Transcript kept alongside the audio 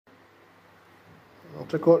Now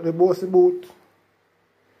check out the bossy boot.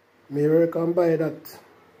 Me can buy that.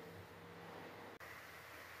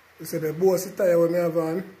 You see the bossy tire when me have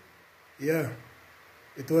on? Yeah.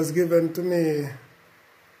 It was given to me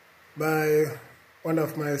by one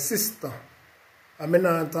of my sister. I mean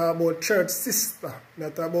not talk about church sister. I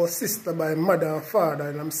talk about sister by mother and father.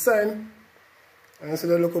 And I'm saying, and you see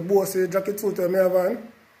the little bossy jacket suit when me have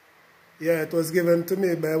on? Yeah, it was given to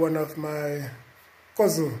me by one of my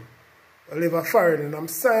cousins who live a foreign, and I'm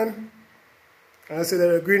saying, and I see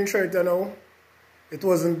the green shirt, you know, it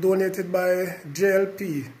wasn't donated by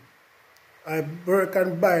JLP. I work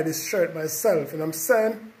and buy this shirt myself, and I'm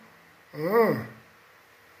saying,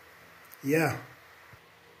 yeah.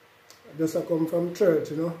 I just come from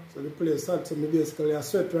church, you know, so the place hot, so me basically I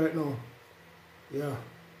sweat right now. Yeah.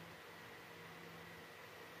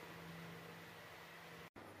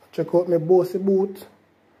 Check out my bossy boot,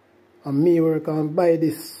 and me work and buy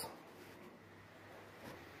this.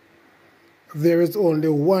 There is only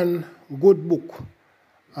one good book,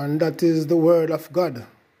 and that is the Word of God,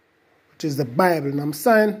 which is the Bible. And I'm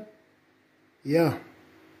saying, yeah,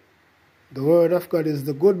 the Word of God is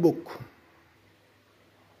the good book.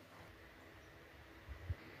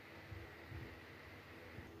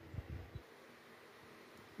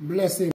 Bless him.